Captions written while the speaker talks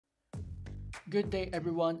Good day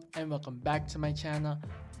everyone and welcome back to my channel.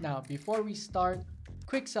 Now before we start,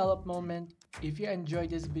 quick sell-up moment. If you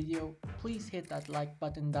enjoyed this video, please hit that like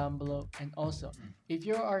button down below, and also if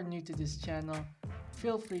you are new to this channel,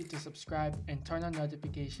 feel free to subscribe and turn on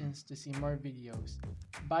notifications to see more videos.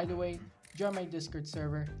 By the way, join my Discord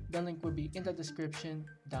server, the link will be in the description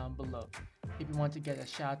down below. If you want to get a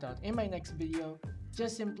shout out in my next video,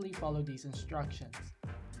 just simply follow these instructions.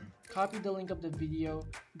 Copy the link of the video,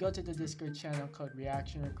 go to the Discord channel called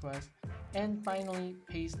reaction request, and finally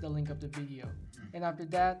paste the link of the video. And after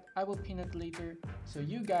that, I will pin it later so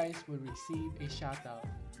you guys will receive a shout out.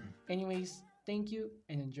 Anyways, thank you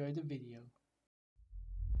and enjoy the video.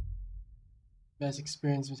 Best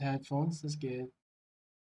experience with headphones, that's good.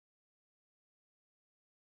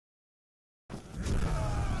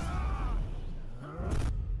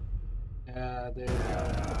 Yeah, there you go.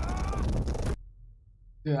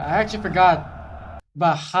 Dude, I actually forgot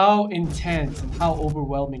about how intense and how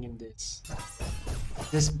overwhelming in this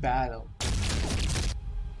battle.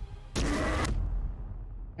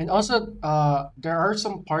 And also, there are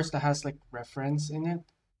some parts that has like reference in it,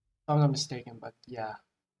 if I'm not mistaken, but yeah.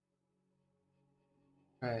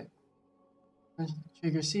 Right.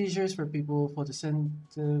 Trigger seizures for people with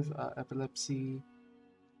photosensitive, epilepsy.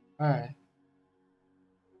 Alright.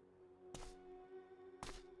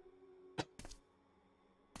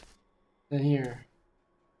 Then here.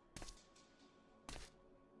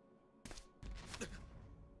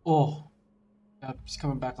 Oh. Yep, he's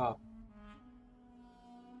coming back up.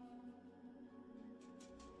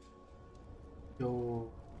 Yo.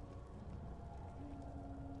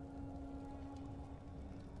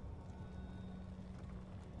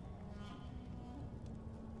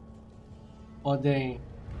 Oh dang.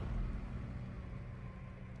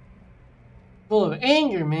 Full of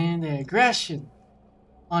anger, man, the aggression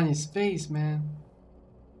on his face, man.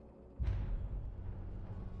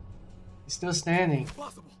 He's still standing.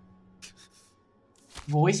 Possible.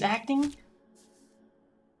 Voice acting?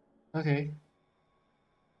 Okay.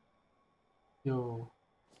 Yo.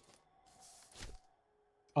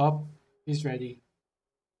 Up. He's ready.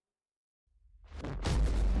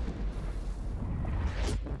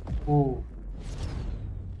 Oh.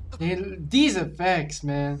 These effects,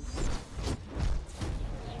 man.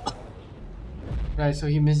 Right, so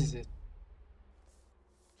he misses it.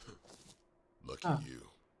 Lucky you.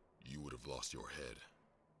 You would have lost your head.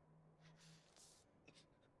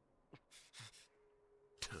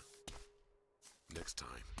 Next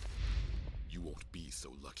time, you won't be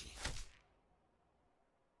so lucky.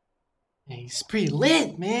 Yeah, he's pretty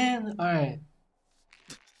lit, man. Alright.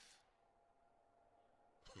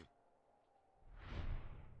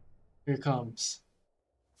 Here it comes.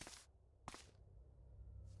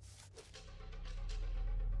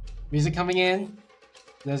 Music coming in.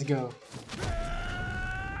 Let's go.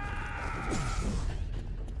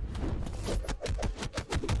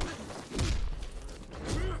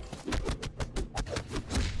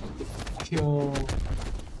 Yo.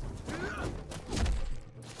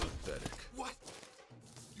 Pathetic. What?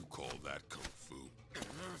 You call that kung fu?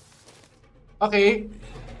 Okay.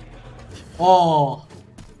 Oh.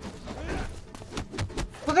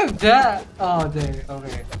 Look at that. Oh, there.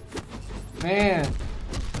 Okay. Man.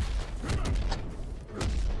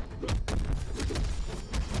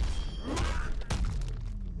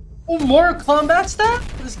 Oh, more combat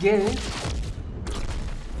stuff? Let's get it.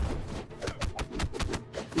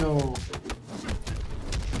 Yo.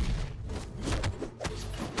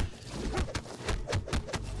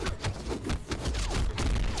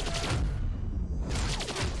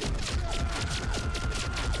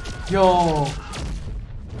 Yo.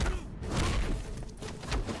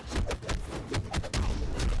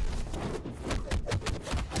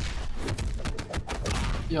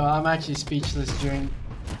 Yo, I'm actually speechless during.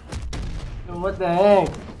 Yo, what the heck?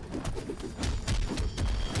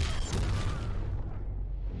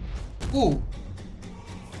 Ooh.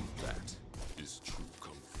 That is true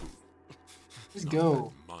kung fu. Let's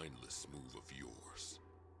go. That mindless move of yours.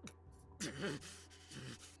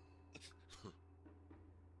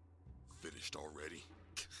 Finished already?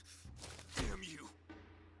 Damn you.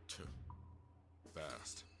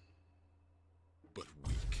 Fast, but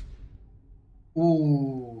weak.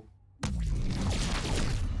 Ooh.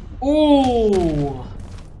 Ooh.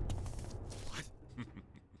 What?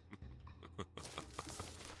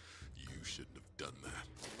 You shouldn't have done that.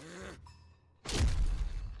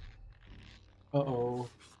 Uh-oh.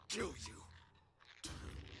 Kill you.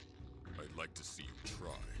 I'd like to see you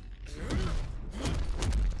try.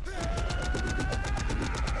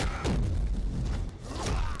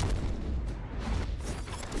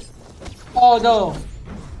 Oh no.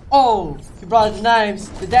 Oh, he brought the knives,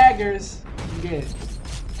 the daggers. Good.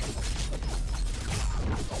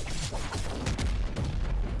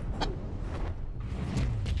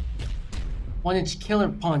 1-inch killer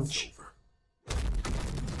punch.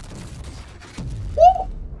 Woo!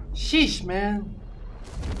 Sheesh, man.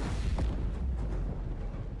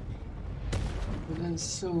 That's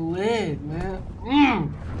so lit,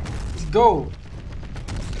 man. Let's go.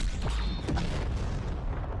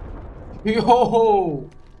 Yo.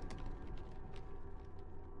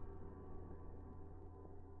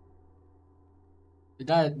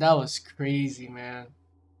 That was crazy, man.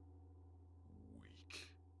 Weak.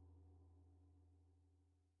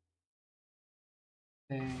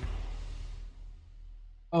 Dang.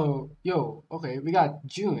 Oh, yo, okay, we got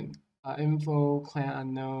June. Info, clan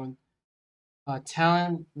unknown.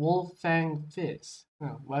 Talent, wolf fang fist.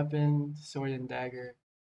 Weapon, sword and dagger.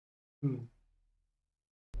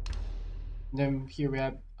 Then here we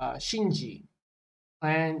have Shinji.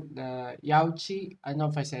 Clan, the Yaochi. I don't know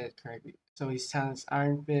if I said it correctly. So his talent's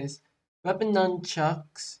iron fist. Weapon,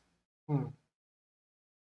 nunchucks.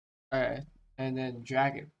 Alright, and then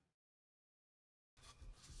dragon.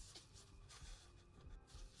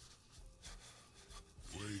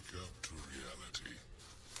 Wake up to reality.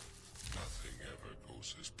 Nothing ever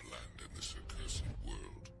goes as planned in this accursed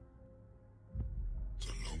world.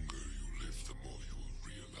 The longer you live, the more you will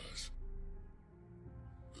realize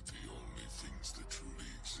that the only things that truly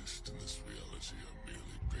exist in this reality are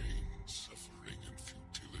merely pain, suffering, and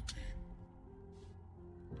futility.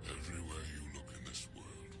 Everywhere you look in this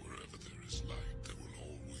world, wherever there is light, there will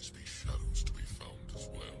always be shadows to be found as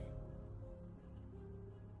well.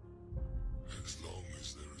 As long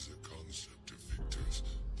as there is a concept of victors,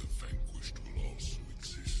 the vanquished will also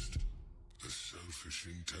exist. The selfish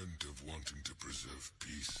intent of wanting to preserve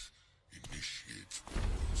peace initiates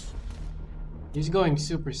wars. He's going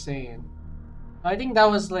Super Saiyan. I think that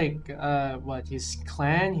was like, what, his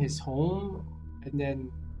clan, his home, and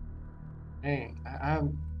then, dang,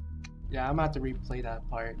 I'm gonna have to replay that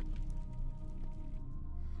part.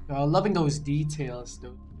 Loving those details,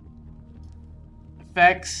 though.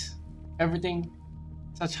 Effects, everything,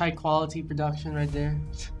 such high quality production right there.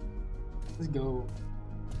 Let's go.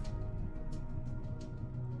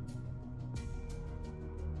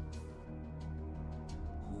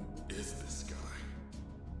 Who is this guy?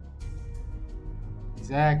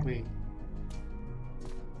 Exactly.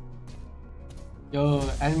 Yo,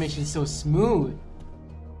 animation's so smooth.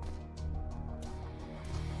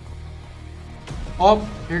 Oh,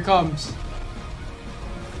 here comes.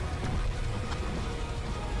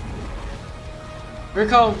 Here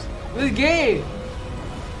comes the game.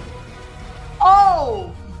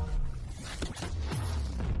 Oh!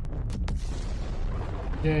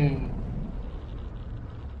 Dang.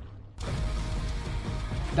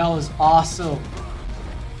 That was awesome.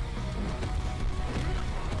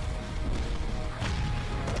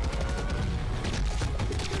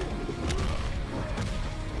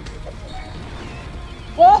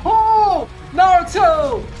 Whoa!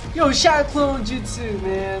 Naruto! Yo, Shadow Clone Jutsu,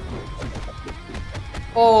 man.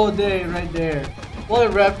 All day, right there. What a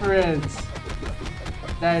reference.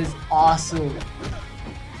 That is awesome.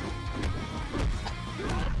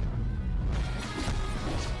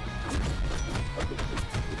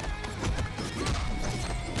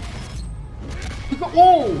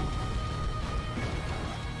 Oh!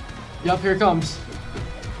 Yup, here it comes.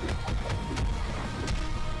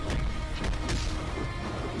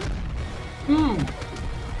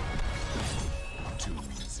 Too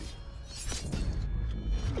easy.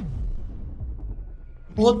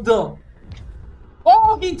 What the?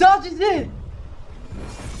 Oh, he dodges it!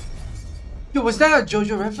 Yo, was that a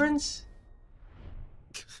JoJo reference?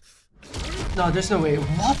 No, there's no way.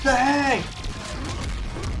 What the heck?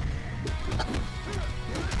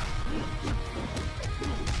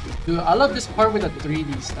 Dude, I love this part with the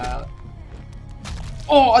 3D style.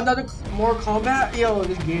 Oh, another more combat? Yo,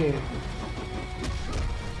 this game.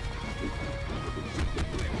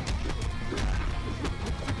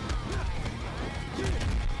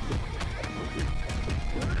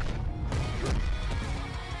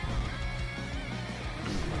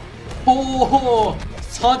 Oh,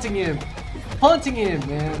 it's haunting him. Haunting him,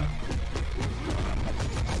 man.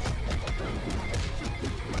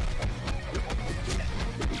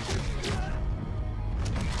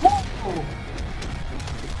 Whoa.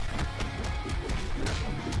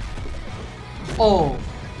 Oh.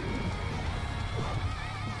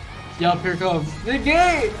 Yup, here comes the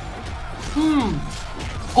game.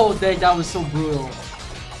 Oh, dang, that was so brutal.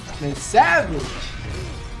 Man, savage.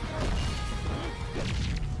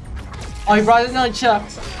 Oh, he brought it on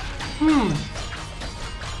chucks.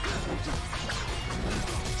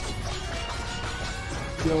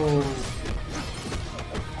 Yo.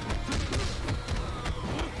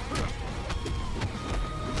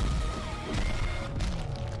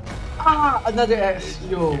 Ah, another X.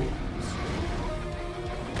 Yo.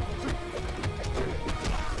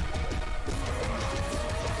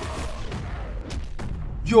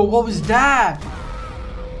 Yo, what was that?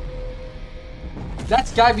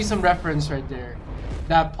 That's gotta be some reference right there.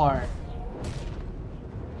 That part.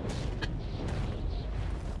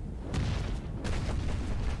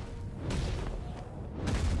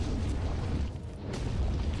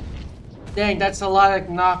 Dang, that's a lot of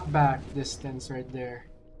knockback distance right there.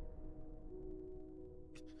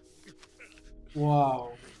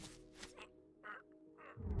 Wow.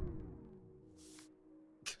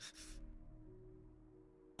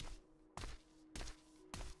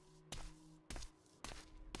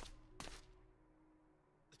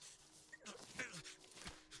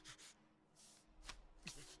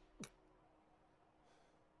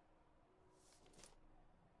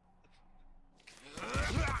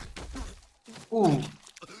 Ooh.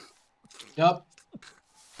 Yup.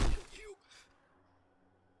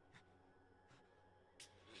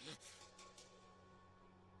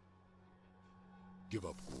 Give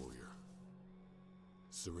up, warrior.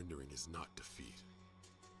 Surrendering is not defeat.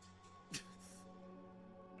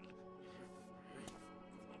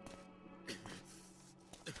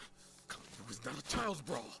 Kung Fu is not a child's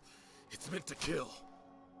brawl. It's meant to kill.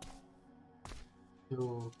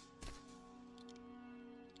 Yo.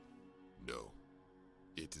 No,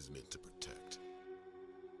 it is meant to protect.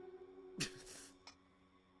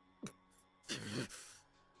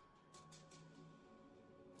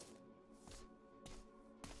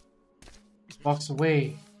 Walks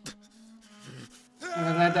away.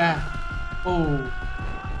 Something like that. Oh.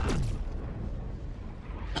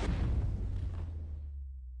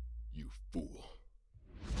 You fool.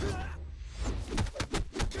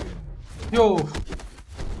 Yo.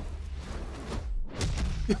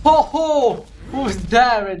 Yo. Who's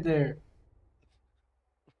that right there?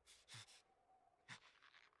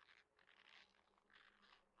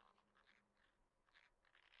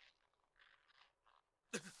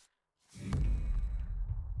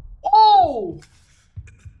 Oh.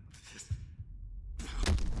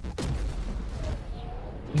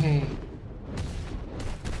 Hey.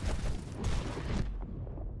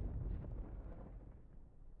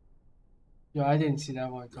 Yo, I didn't see that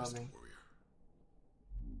one Rest, coming. warrior.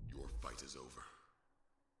 Your fight is over.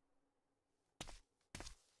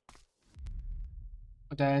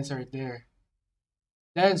 But the answer right there.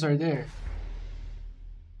 The answer right there.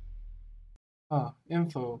 Oh,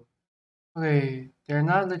 info. Okay, they're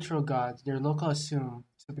not literal gods, they're local assumed.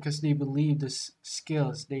 So because they believe the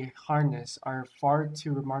skills they harness are far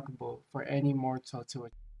too remarkable for any mortal to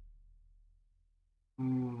achieve.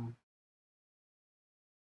 Hmm.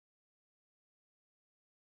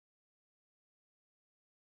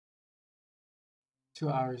 2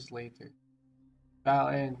 hours later. Battle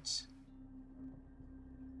ends.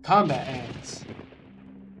 Combat ends.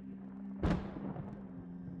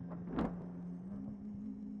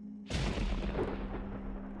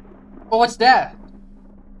 Oh, what's that?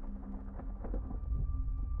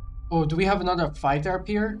 Oh, do we have another fighter up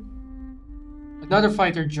here? Another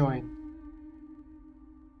fighter joined.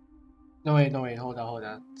 No, wait, hold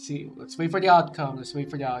on. See, let's wait for the outcome.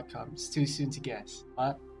 It's too soon to guess.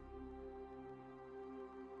 What?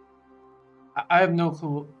 I have no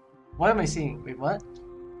clue. What am I seeing? Wait, what?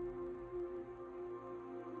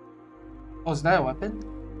 Oh, is that a weapon?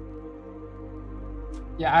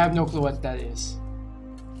 Yeah, I have no clue what that is.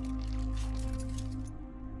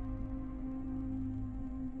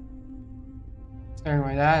 Staring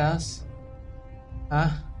right at us. Huh?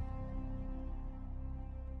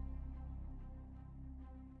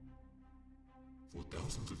 For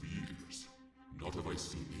thousands of years, not have I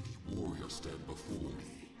seen any warrior stand before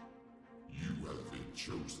me. You have been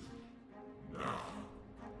chosen. Now,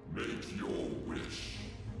 make your wish.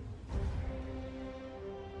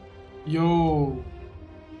 Yo.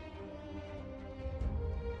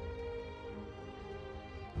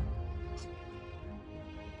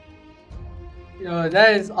 Yo,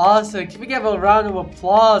 that is awesome. Can we give a round of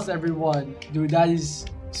applause, everyone? Dude, that is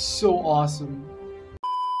so awesome.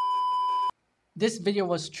 This video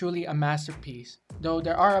was truly a masterpiece, though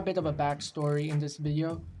there are a bit of a backstory in this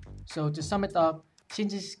video. So to sum it up,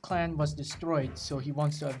 Shinji's clan was destroyed, so he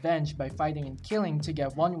wants to avenge by fighting and killing to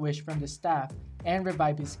get one wish from the staff and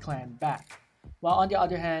revive his clan back. While on the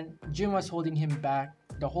other hand, Jun was holding him back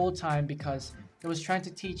the whole time because he was trying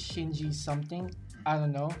to teach Shinji something, I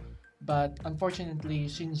don't know, but unfortunately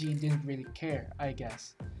Shinji didn't really care, I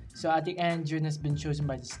guess. So at the end, Jun has been chosen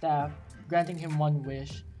by the staff, granting him one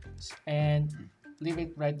wish, and leave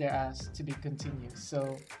it right there as to be continued.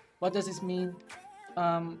 So what does this mean?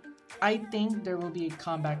 Um, I think there will be a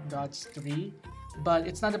Combat Gods 3, but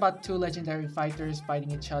it's not about two legendary fighters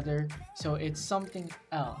fighting each other, so it's something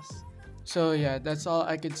else. So yeah, that's all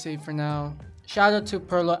I could say for now. Shout out to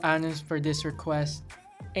Perlo Anus for this request.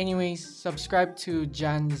 Anyways, subscribe to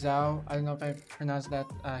Jhanzou. I don't know if I pronounced that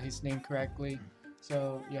his name correctly.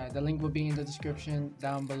 So yeah, the link will be in the description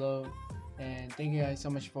down below. And thank you guys so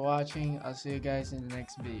much for watching. I'll see you guys in the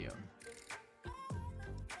next video.